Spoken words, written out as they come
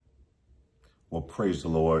Well, praise the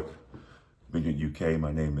Lord. Vineyard UK,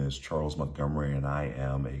 my name is Charles Montgomery, and I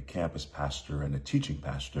am a campus pastor and a teaching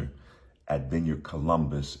pastor at Vineyard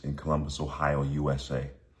Columbus in Columbus, Ohio, USA.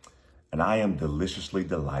 And I am deliciously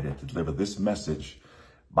delighted to deliver this message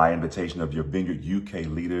by invitation of your Vineyard UK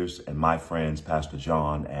leaders and my friends, Pastor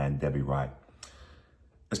John and Debbie Wright,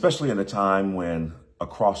 especially in a time when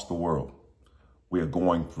across the world, we are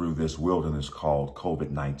going through this wilderness called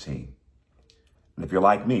COVID-19. And if you're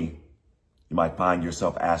like me, you might find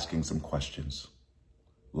yourself asking some questions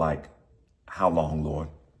like, how long, Lord?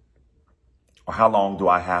 Or how long do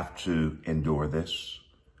I have to endure this?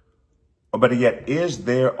 Or better yet, is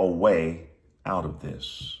there a way out of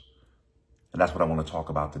this? And that's what I want to talk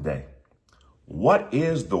about today. What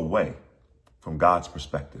is the way from God's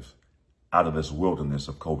perspective out of this wilderness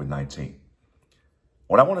of COVID-19?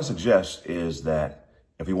 What I want to suggest is that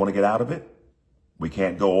if we want to get out of it, we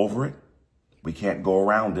can't go over it. We can't go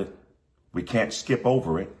around it. We can't skip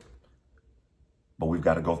over it, but we've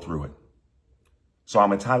got to go through it. So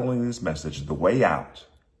I'm entitling this message, The Way Out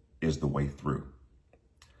is the Way Through.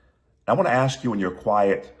 I want to ask you in your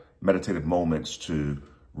quiet, meditative moments to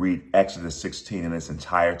read Exodus 16 in its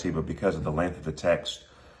entirety, but because of the length of the text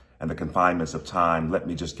and the confinements of time, let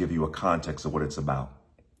me just give you a context of what it's about.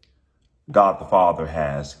 God the Father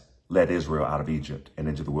has led Israel out of Egypt and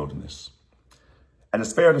into the wilderness. And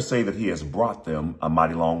it's fair to say that he has brought them a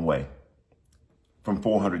mighty long way from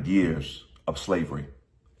 400 years of slavery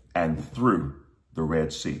and through the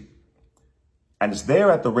Red Sea. And it's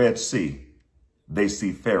there at the Red Sea, they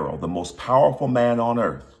see Pharaoh, the most powerful man on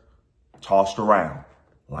earth, tossed around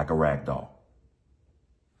like a rag doll.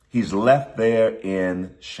 He's left there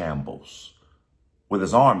in shambles with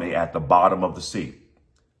his army at the bottom of the sea.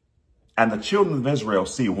 And the children of Israel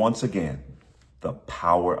see once again the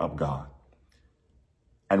power of God.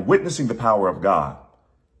 And witnessing the power of God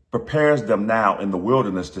prepares them now in the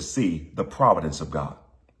wilderness to see the providence of God,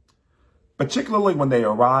 particularly when they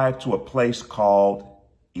arrive to a place called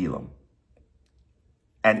Elim.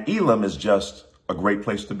 And Elim is just a great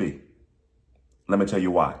place to be. Let me tell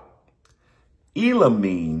you why. Elim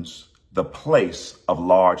means the place of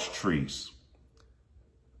large trees.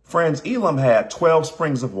 Friends, Elim had 12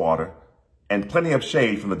 springs of water and plenty of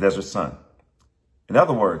shade from the desert sun. In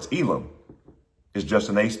other words, Elim is just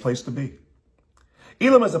an ace place to be.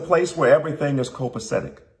 Elim is a place where everything is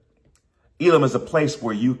copacetic. Elim is a place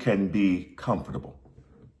where you can be comfortable.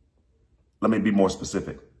 Let me be more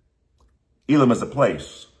specific. Elim is a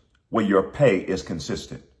place where your pay is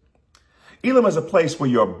consistent. Elim is a place where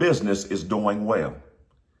your business is doing well.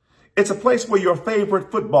 It's a place where your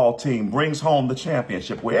favorite football team brings home the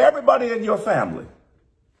championship, where everybody in your family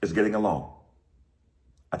is getting along.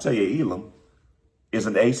 I tell you, Elim is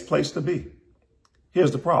an ace place to be. Here's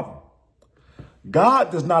the problem.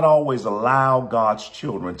 God does not always allow God's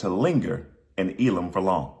children to linger in Elim for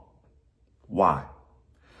long. Why?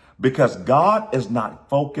 Because God is not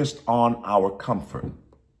focused on our comfort.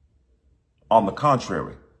 On the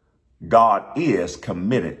contrary, God is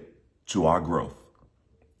committed to our growth.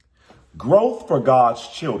 Growth for God's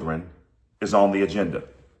children is on the agenda.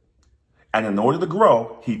 And in order to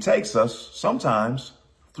grow, he takes us sometimes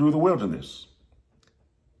through the wilderness.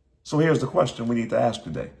 So here's the question we need to ask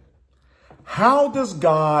today. How does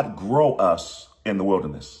God grow us in the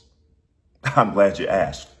wilderness? I'm glad you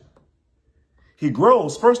asked. He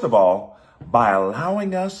grows, first of all, by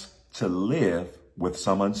allowing us to live with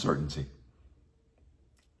some uncertainty.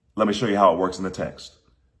 Let me show you how it works in the text.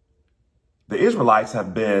 The Israelites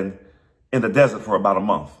have been in the desert for about a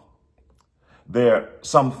month. They're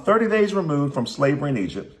some 30 days removed from slavery in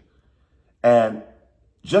Egypt. And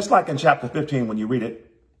just like in chapter 15, when you read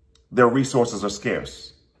it, their resources are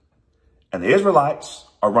scarce. And the Israelites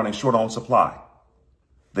are running short on supply.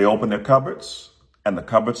 They open their cupboards and the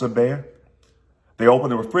cupboards are bare. They open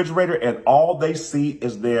the refrigerator and all they see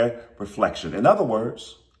is their reflection. In other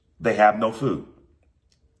words, they have no food.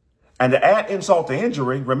 And to add insult to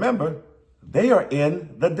injury, remember, they are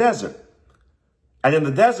in the desert. And in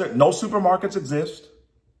the desert, no supermarkets exist.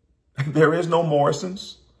 There is no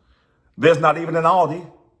Morrison's. There's not even an Aldi.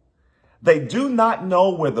 They do not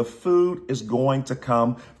know where the food is going to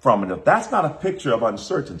come from. And if that's not a picture of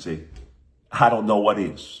uncertainty, I don't know what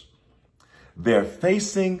is. They're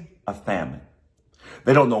facing a famine.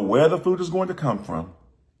 They don't know where the food is going to come from.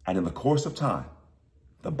 And in the course of time,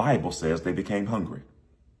 the Bible says they became hungry.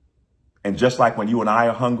 And just like when you and I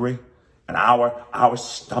are hungry and our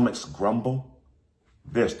stomachs grumble,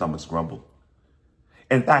 their stomachs grumble.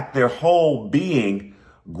 In fact, their whole being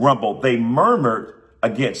grumbled. They murmured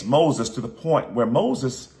against Moses to the point where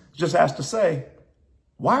Moses just has to say,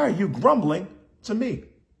 why are you grumbling to me?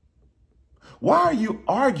 Why are you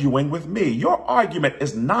arguing with me? Your argument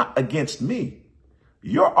is not against me.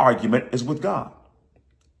 Your argument is with God.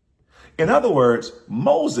 In other words,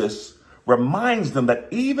 Moses reminds them that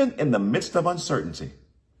even in the midst of uncertainty,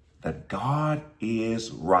 that God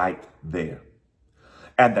is right there.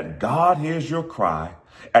 And that God hears your cry,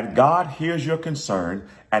 and God hears your concern,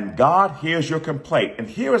 and God hears your complaint. And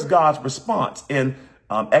here is God's response in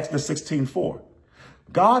Exodus 16:4.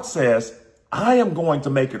 God says, I am going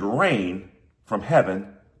to make it rain from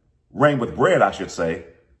heaven, rain with bread, I should say,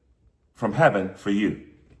 from heaven for you.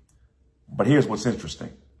 But here's what's interesting.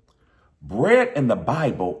 Bread in the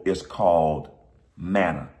Bible is called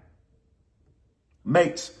manna.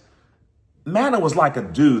 Mates, manna was like a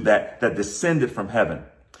dew that descended from heaven.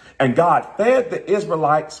 And God fed the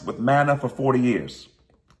Israelites with manna for 40 years.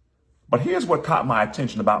 But here's what caught my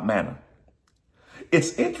attention about manna.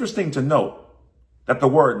 It's interesting to note that the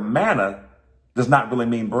word manna does not really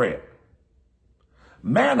mean bread.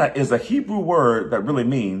 Manna is a Hebrew word that really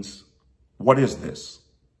means, what is this?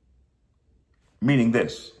 Meaning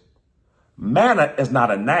this. Manna is not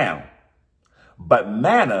a noun, but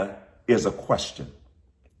manna is a question.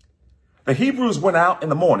 The Hebrews went out in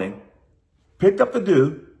the morning, picked up the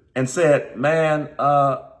dew, and said, man,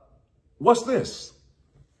 what's this?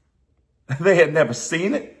 They had never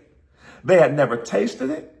seen it. They had never tasted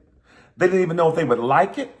it. They didn't even know if they would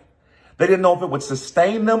like it. They didn't know if it would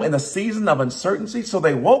sustain them in a season of uncertainty. So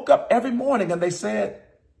they woke up every morning and they said,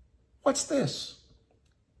 what's this?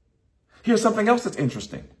 Here's something else that's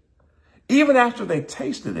interesting. Even after they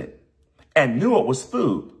tasted it and knew it was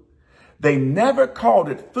food, they never called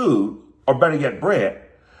it food, or better yet, bread,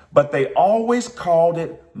 but they always called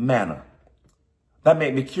it manna. That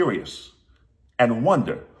made me curious and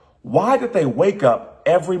wonder, why did they wake up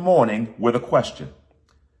every morning with a question?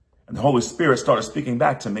 And the Holy Spirit started speaking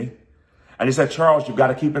back to me. And he said, Charles, you've got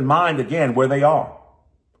to keep in mind again where they are.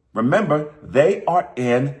 Remember, they are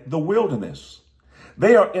in the wilderness.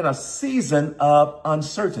 They are in a season of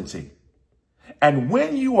uncertainty. And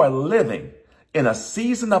when you are living in a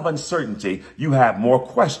season of uncertainty, you have more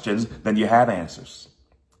questions than you have answers.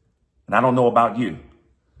 And I don't know about you,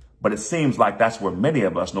 but it seems like that's where many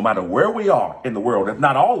of us, no matter where we are in the world, if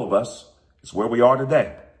not all of us, it's where we are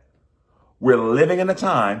today. We're living in a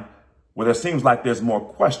time where there seems like there's more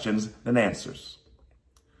questions than answers.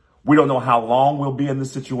 We don't know how long we'll be in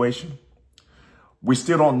this situation. We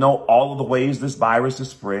still don't know all of the ways this virus is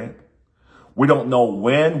spread. We don't know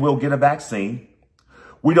when we'll get a vaccine.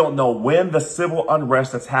 We don't know when the civil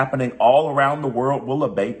unrest that's happening all around the world will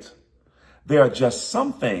abate. There are just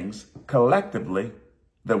some things collectively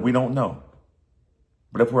that we don't know.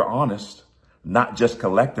 But if we're honest, not just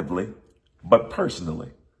collectively, but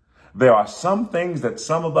personally, there are some things that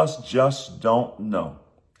some of us just don't know.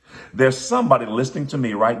 There's somebody listening to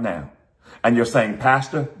me right now, and you're saying,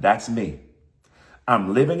 Pastor, that's me.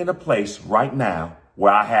 I'm living in a place right now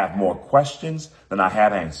where I have more questions than I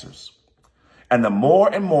have answers. And the more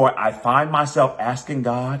and more I find myself asking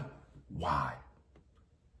God, why?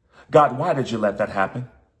 God, why did you let that happen?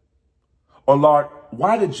 Or Lord,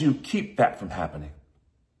 why did you keep that from happening?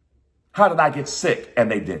 How did I get sick and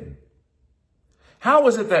they didn't? How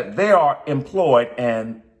is it that they are employed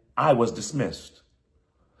and I was dismissed?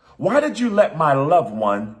 Why did you let my loved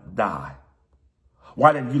one die?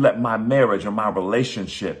 Why didn't you let my marriage or my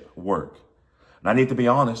relationship work? And I need to be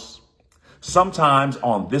honest. Sometimes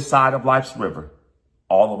on this side of life's river,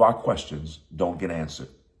 all of our questions don't get answered.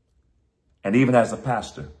 And even as a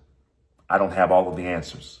pastor, I don't have all of the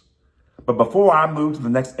answers. But before I move to the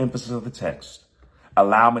next emphasis of the text,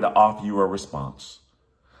 allow me to offer you a response.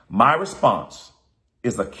 My response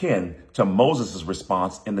is akin to Moses'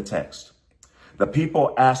 response in the text. The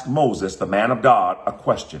people asked Moses, the man of God, a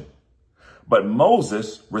question. But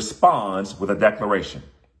Moses responds with a declaration.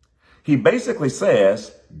 He basically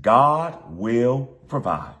says, God will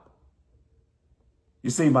provide. You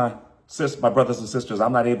see, my brothers and sisters,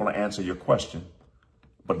 I'm not able to answer your question,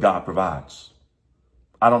 but God provides.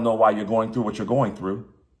 I don't know why you're going through what you're going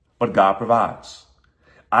through, but God provides.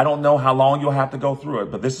 I don't know how long you'll have to go through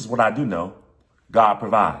it, but this is what I do know. God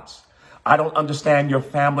provides. I don't understand your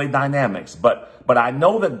family dynamics, but I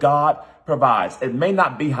know that God provides. It may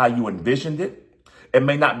not be how you envisioned it. It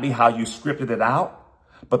may not be how you scripted it out,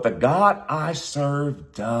 but the God I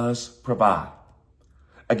serve does provide.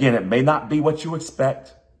 Again, it may not be what you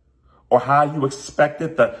expect or how you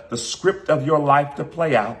expected the script of your life to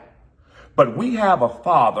play out, but we have a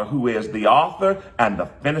Father who is the author and the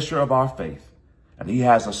finisher of our faith, and he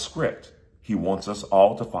has a script he wants us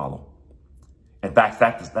all to follow. In fact,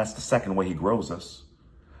 that's the second way he grows us,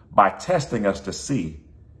 by testing us to see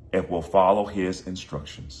if we'll follow his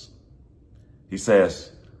instructions. He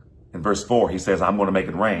says in verse 4, he says, I'm going to make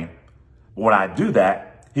it rain. When I do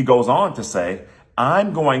that, he goes on to say,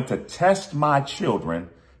 I'm going to test my children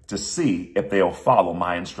to see if they'll follow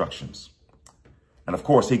my instructions. And of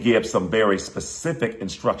course, he gives some very specific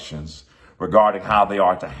instructions regarding how they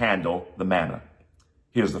are to handle the manna.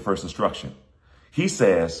 Here's the first instruction. He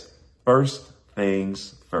says, first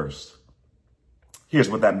things first. Here's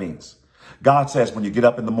what that means. God says, when you get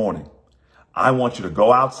up in the morning, I want you to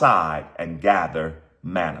go outside and gather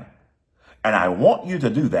manna. And I want you to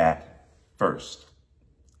do that first.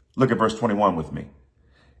 Look at verse 21 with me.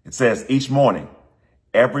 It says, each morning,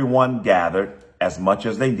 everyone gathered as much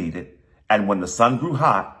as they needed. And when the sun grew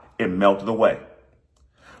hot, it melted away.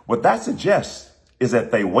 What that suggests is that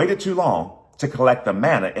if they waited too long to collect the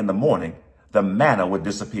manna in the morning, the manna would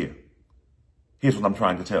disappear. Here's what I'm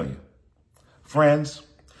trying to tell you. Friends,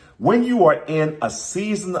 when you are in a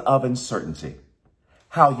season of uncertainty,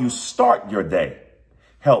 how you start your day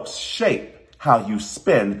helps shape how you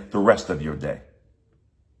spend the rest of your day.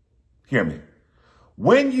 Hear me.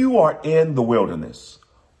 When you are in the wilderness,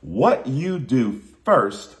 what you do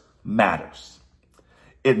first matters.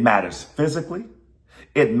 It matters physically,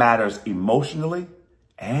 it matters emotionally,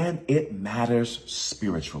 and it matters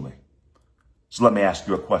spiritually. So let me ask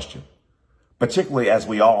you a question, particularly as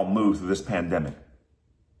we all move through this pandemic.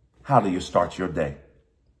 How do you start your day?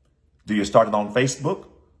 Do you start it on Facebook,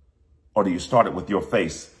 or do you start it with your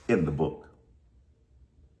face in the book,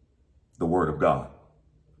 the Word of God?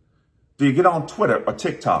 Do you get on Twitter or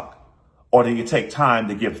TikTok, or do you take time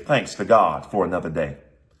to give thanks to God for another day?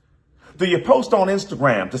 Do you post on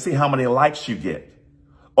Instagram to see how many likes you get?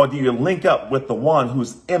 Or do you link up with the one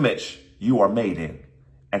whose image you are made in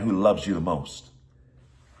and who loves you the most?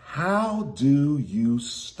 How do you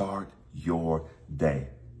start your day?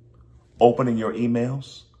 Opening your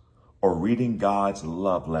emails or reading God's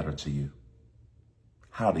love letter to you?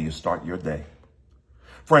 How do you start your day?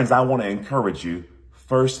 Friends, I want to encourage you,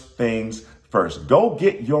 first things first. Go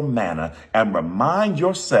get your manna and remind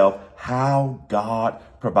yourself how God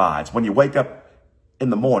provides. When you wake up in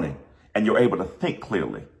the morning and you're able to think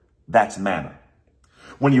clearly, that's manna.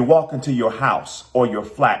 When you walk into your house or your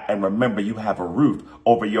flat and remember you have a roof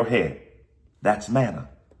over your head, that's manna.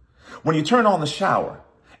 When you turn on the shower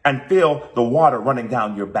and feel the water running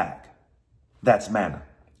down your back, that's manna.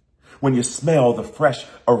 When you smell the fresh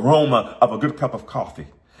aroma of a good cup of coffee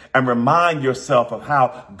and remind yourself of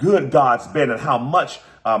how good God's been and how much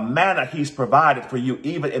manna he's provided for you,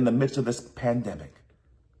 even in the midst of this pandemic,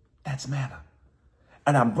 that's manna.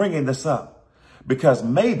 And I'm bringing this up because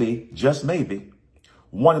maybe, just maybe,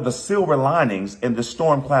 one of the silver linings in this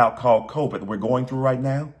storm cloud called COVID that we're going through right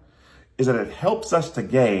now is that it helps us to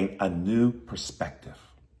gain a new perspective,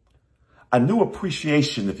 a new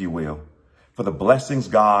appreciation, if you will, for the blessings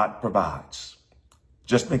God provides.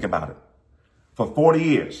 Just think about it. For 40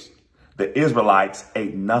 years, the Israelites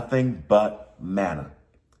ate nothing but manna.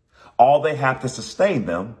 All they have to sustain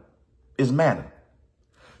them is manna,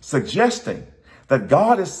 suggesting that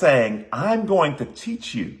God is saying, I'm going to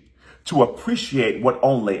teach you to appreciate what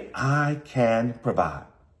only I can provide.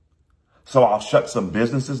 So I'll shut some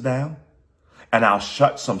businesses down, and I'll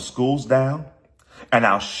shut some schools down, and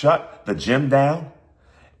I'll shut the gym down,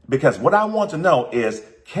 because what I want to know is,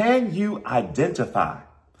 can you identify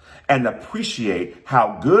and appreciate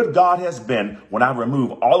how good God has been when I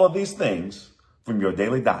remove all of these things from your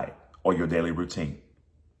daily diet or your daily routine?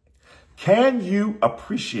 Can you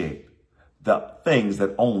appreciate the things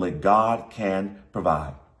that only God can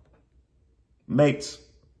provide? Mates,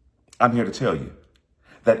 I'm here to tell you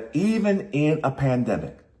that even in a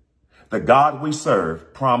pandemic, the God we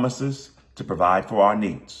serve promises to provide for our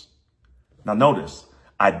needs. Now notice,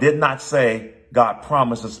 I did not say God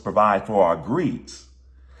promises to provide for our greeds,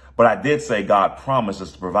 but I did say God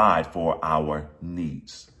promises to provide for our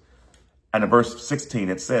needs. And in verse 16,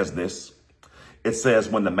 it says this. It says,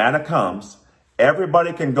 when the manna comes,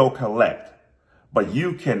 everybody can go collect, but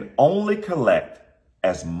you can only collect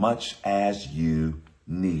as much as you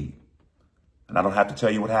need. And I don't have to tell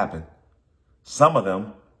you what happened. Some of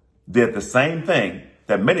them did the same thing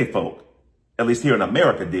that many folk, at least here in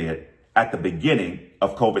America, did at the beginning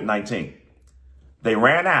of COVID-19. They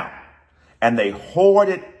ran out and they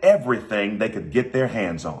hoarded everything they could get their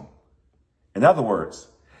hands on. In other words,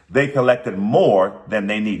 they collected more than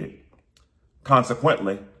they needed.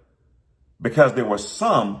 Consequently, because there were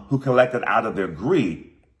some who collected out of their greed,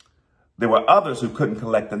 there were others who couldn't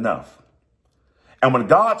collect enough. And when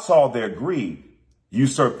God saw their greed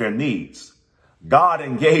usurp their needs, God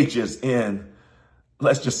engages in,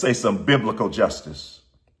 let's just say, some biblical justice.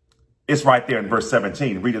 It's right there in verse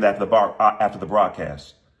 17. Read it after the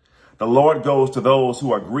broadcast. The Lord goes to those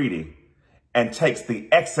who are greedy and takes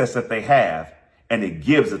the excess that they have and he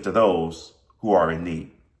gives it to those who are in need.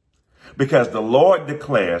 Because the Lord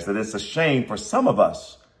declares that it's a shame for some of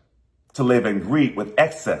us to live in greed with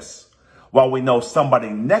excess, while we know somebody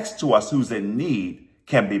next to us who's in need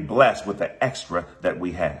can be blessed with the extra that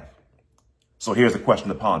we have. So here's a question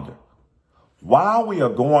to ponder. While we are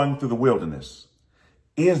going through the wilderness,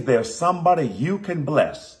 is there somebody you can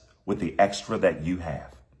bless with the extra that you have?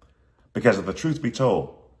 Because if the truth be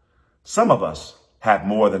told, some of us have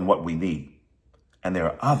more than what we need, and there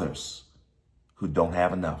are others who don't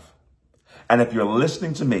have enough. And if you're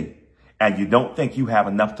listening to me and you don't think you have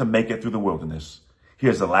enough to make it through the wilderness,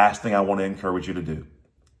 here's the last thing I want to encourage you to do.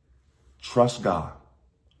 Trust God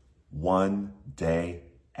one day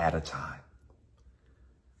at a time.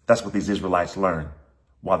 That's what these Israelites learned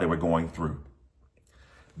while they were going through.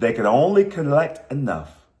 They could only collect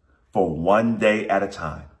enough for one day at a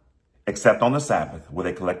time, except on the Sabbath where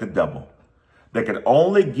they collected double. They could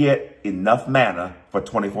only get enough manna for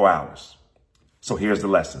 24 hours. So here's the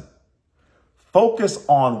lesson. Focus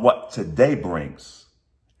on what today brings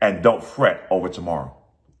and don't fret over tomorrow.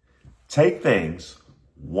 Take things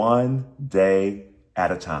one day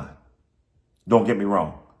at a time. Don't get me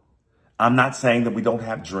wrong. I'm not saying that we don't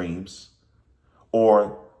have dreams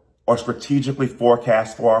or strategically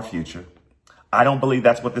forecast for our future. I don't believe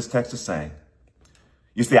that's what this text is saying.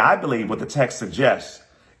 You see, I believe what the text suggests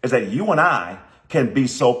is that you and I can be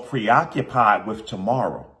so preoccupied with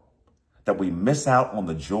tomorrow that we miss out on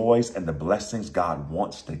the joys and the blessings God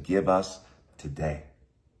wants to give us today.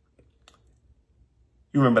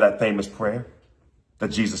 You remember that famous prayer that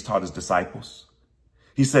Jesus taught his disciples?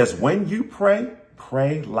 He says, when you pray,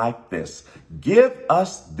 pray like this. Give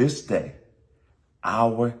us this day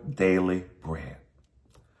our daily bread.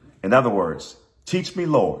 In other words, teach me,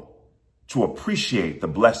 Lord, to appreciate the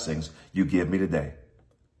blessings you give me today.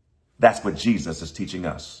 That's what Jesus is teaching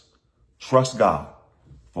us. Trust God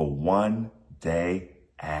for one day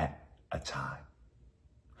at a time.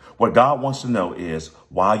 What God wants to know is,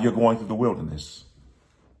 while you're going through the wilderness,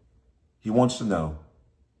 he wants to know,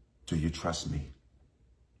 do you trust me?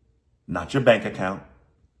 Not your bank account,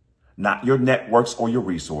 not your networks or your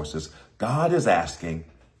resources. God is asking,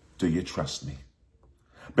 do you trust me?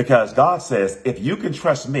 Because God says, if you can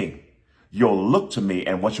trust me, you'll look to me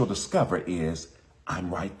and what you'll discover is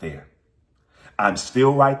I'm right there. I'm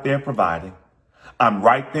still right there providing. I'm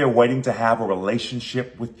right there waiting to have a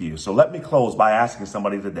relationship with you. So let me close by asking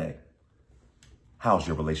somebody today, how's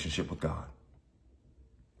your relationship with God?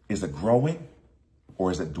 Is it growing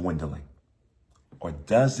or is it dwindling? Or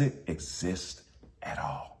does it exist at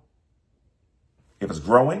all? If it's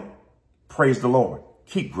growing, praise the Lord.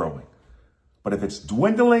 Keep growing. But if it's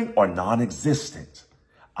dwindling or non-existent,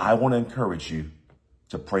 I want to encourage you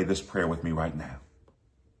to pray this prayer with me right now.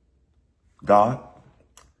 God,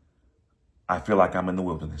 I feel like I'm in the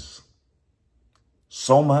wilderness.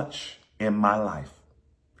 So much in my life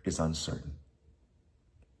is uncertain.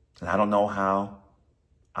 And I don't know how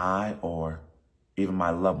I or even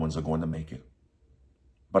my loved ones are going to make it.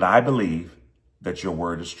 But I believe that your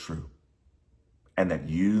word is true and that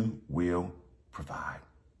you will provide.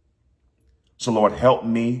 So Lord, help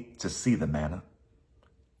me to see the manna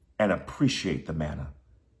and appreciate the manna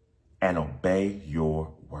and obey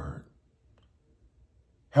your word.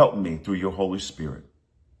 Help me through your Holy Spirit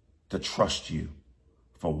to trust you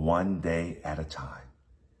for one day at a time.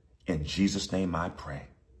 In Jesus' name I pray.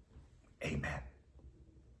 Amen.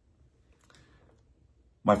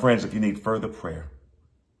 My friends, if you need further prayer,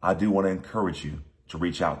 I do want to encourage you to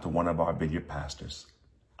reach out to one of our Vineyard pastors.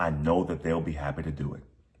 I know that they'll be happy to do it.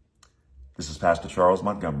 This is Pastor Charles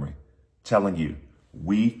Montgomery telling you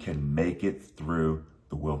we can make it through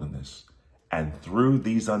the wilderness and through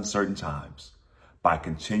these uncertain times by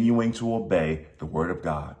continuing to obey the word of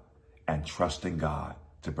God and trusting God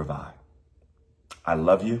to provide. I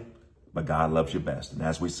love you, but God loves you best. And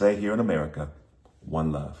as we say here in America,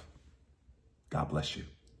 one love. God bless you.